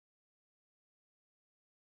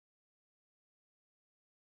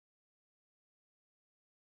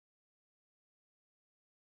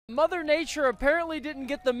Mother Nature apparently didn't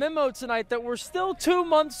get the memo tonight that we're still 2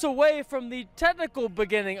 months away from the technical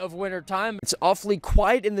beginning of wintertime. It's awfully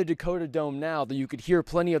quiet in the Dakota Dome now that you could hear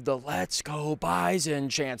plenty of the "Let's Go Bison"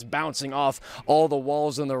 chants bouncing off all the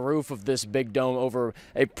walls and the roof of this big dome over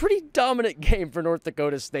a pretty dominant game for North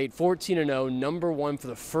Dakota State. 14-0, #1 for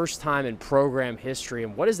the first time in program history.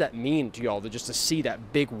 And what does that mean to y'all just to see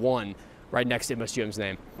that big one right next to MSUM's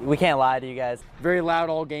name? We can't lie to you guys. Very loud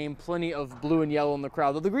all game, plenty of blue and yellow in the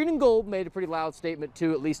crowd. Though the green and gold made a pretty loud statement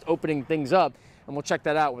too, at least opening things up. And we'll check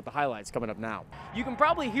that out with the highlights coming up now. You can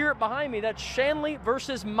probably hear it behind me. That's Shanley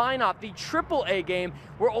versus Minot, the AAA game.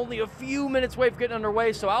 We're only a few minutes away from getting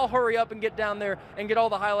underway, so I'll hurry up and get down there and get all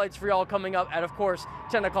the highlights for y'all coming up at, of course,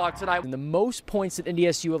 10 o'clock tonight. And the most points that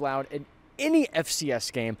NDSU allowed in any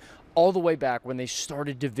FCS game all the way back when they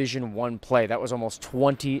started Division I play. That was almost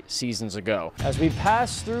 20 seasons ago. As we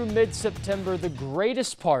pass through mid-September, the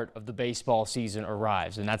greatest part of the baseball season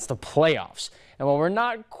arrives, and that's the playoffs. And while we're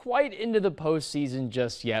not quite into the postseason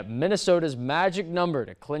just yet, Minnesota's magic number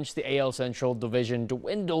to clinch the AL Central Division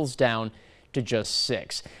dwindles down to just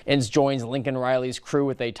 6. Inns joins Lincoln Riley's crew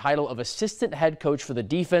with a title of assistant head coach for the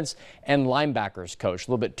defense and linebackers coach.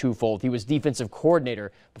 A little bit twofold. He was defensive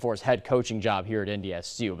coordinator before his head coaching job here at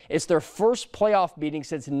NDSU. It's their first playoff meeting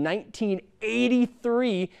since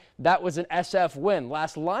 1983. That was an SF win.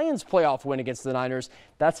 Last Lions playoff win against the Niners,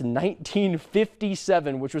 that's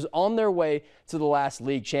 1957, which was on their way to the last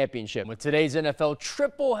league championship. With today's NFL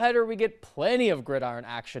triple header, we get plenty of gridiron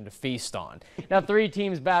action to feast on. Now, 3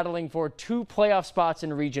 teams battling for 2 playoff spots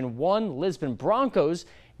in Region 1. Lisbon Broncos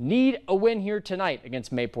need a win here tonight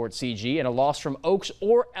against Mayport CG and a loss from Oaks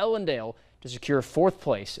or Ellendale to secure 4th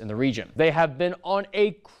place in the region. They have been on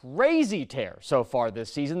a crazy tear so far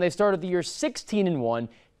this season. They started the year 16-1,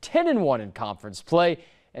 10-1 in conference play,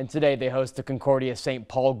 and today they host the Concordia St.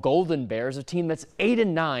 Paul Golden Bears, a team that's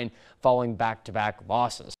 8-9 following back-to-back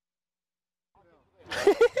losses.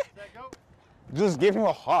 Just give him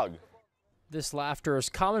a hug. This laughter is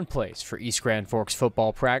commonplace for East Grand Forks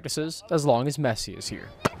football practices as long as Messi is here.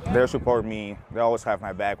 They support me. They always have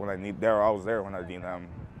my back when I need. They're always there when I need them.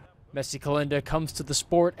 Messi Kalinda comes to the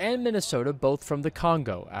sport and Minnesota both from the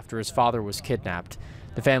Congo after his father was kidnapped.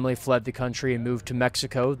 The family fled the country and moved to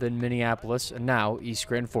Mexico, then Minneapolis, and now East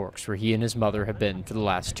Grand Forks, where he and his mother have been for the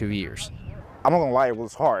last 2 years. I'm not gonna lie, it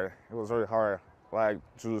was hard. It was very hard. Like,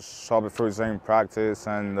 just show up the first day in practice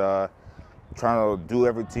and trying to do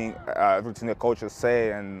everything the coaches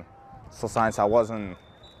say, and sometimes I wasn't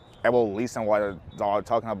able to listen what they're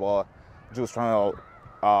talking about. Just trying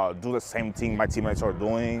to do the same thing my teammates are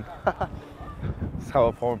doing. So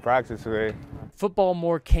a fun practice today. Football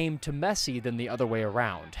more came to Messi than the other way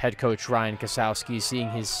around. Head coach Ryan Kasowski seeing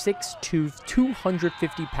his 6'2",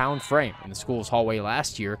 250-pound frame in the school's hallway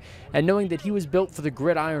last year and knowing that he was built for the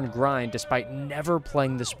gridiron grind despite never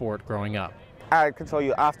playing the sport growing up. I can tell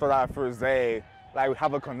you after that first day, like, we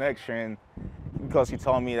have a connection because he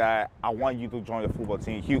told me that I want you to join the football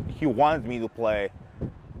team. He wants me to play,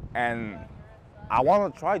 and I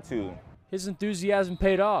want to try to. His enthusiasm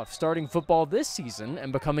paid off, starting football this season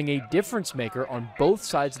and becoming a difference maker on both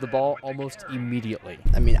sides of the ball almost immediately.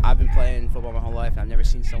 I mean, I've been playing football my whole life, and I've never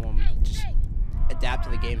seen someone just adapt to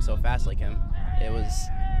the game so fast like him. It was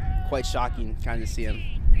quite shocking trying to see him.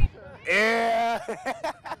 Yeah!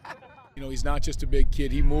 You know, he's not just a big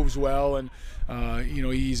kid. He moves well, and you know,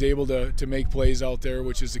 he's able to make plays out there,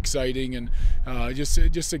 which is exciting, and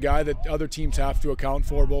just a guy that other teams have to account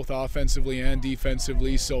for, both offensively and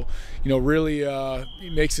defensively. So, you know, really he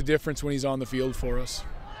makes a difference when he's on the field for us.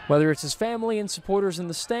 Whether it's his family and supporters in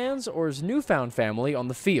the stands or his newfound family on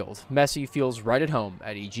the field, Messi feels right at home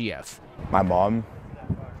at EGF. My mom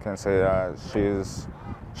can say that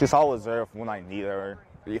she's always there when I need her.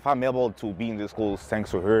 If I'm able to be in this school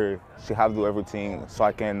thanks to her, she has to do everything so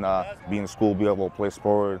I can be in school, be able to play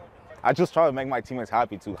sport. I just try to make my teammates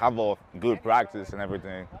happy to have a good practice and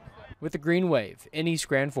everything. With the green wave in East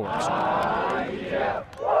Grand Forks.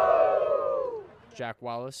 Jack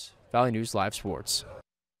Wallace, Valley News Live Sports.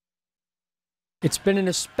 It's been an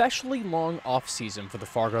especially long offseason for the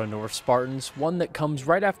Fargo North Spartans, one that comes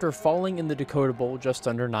right after falling in the Dakota Bowl just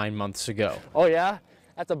under 9 months ago. Oh yeah?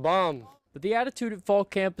 That's a bomb. But the attitude at fall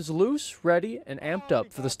camp is loose, ready, and amped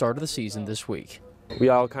up for the start of the season this week. We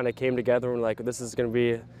all kind of came together and were like, this is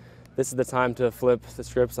the time to flip the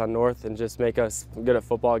scripts on North and just make us good at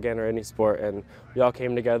football again or any sport. And we all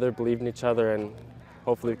came together, believed in each other, and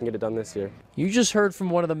hopefully we can get it done this year. You just heard from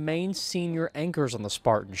one of the main senior anchors on the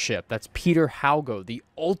Spartan ship. That's Peter Haugo, the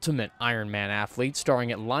ultimate Ironman athlete,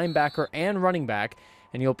 starring at linebacker and running back,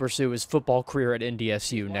 and he'll pursue his football career at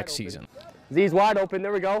NDSU next season. Z's wide open,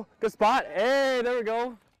 there we go. Good spot, hey, there we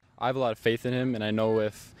go. I have a lot of faith in him, and I know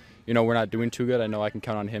if we're not doing too good, I know I can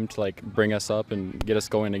count on him to bring us up and get us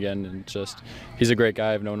going again. And he's a great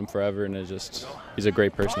guy. I've known him forever, and he's a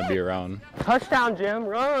great person to be around. Touchdown, Jim,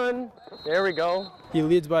 run. There we go. He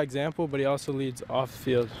leads by example, but he also leads off the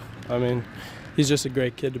field. I mean, he's just a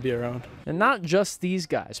great kid to be around. And not just these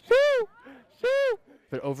guys,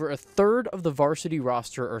 but over a third of the varsity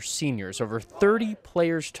roster are seniors, over 30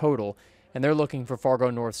 players total, and they're looking for Fargo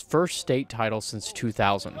North's first state title since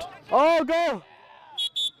 2000. Oh, go!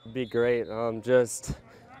 Be great.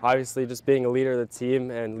 Obviously just being a leader of the team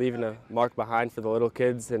and leaving a mark behind for the little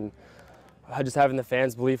kids, and just having the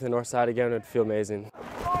fans believe in the north side again would feel amazing.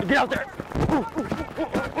 Get out there!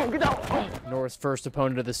 Get out! North's first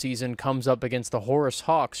opponent of the season comes up against the Horace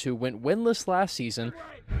Hawks, who went winless last season.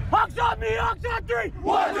 Hawks on me! Hawks on 3!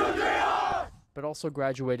 1, 2, 3, but also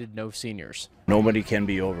graduated no seniors. Nobody can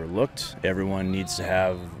be overlooked. Everyone needs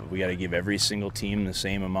to we got to give every single team the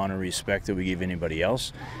same amount of respect that we give anybody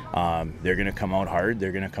else. They're going to come out hard,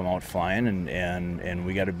 they're going to come out flying, and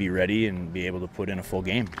we got to be ready and be able to put in a full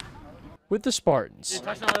game. With the Spartans,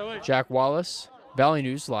 Jack Wallace, Valley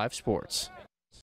News Live Sports.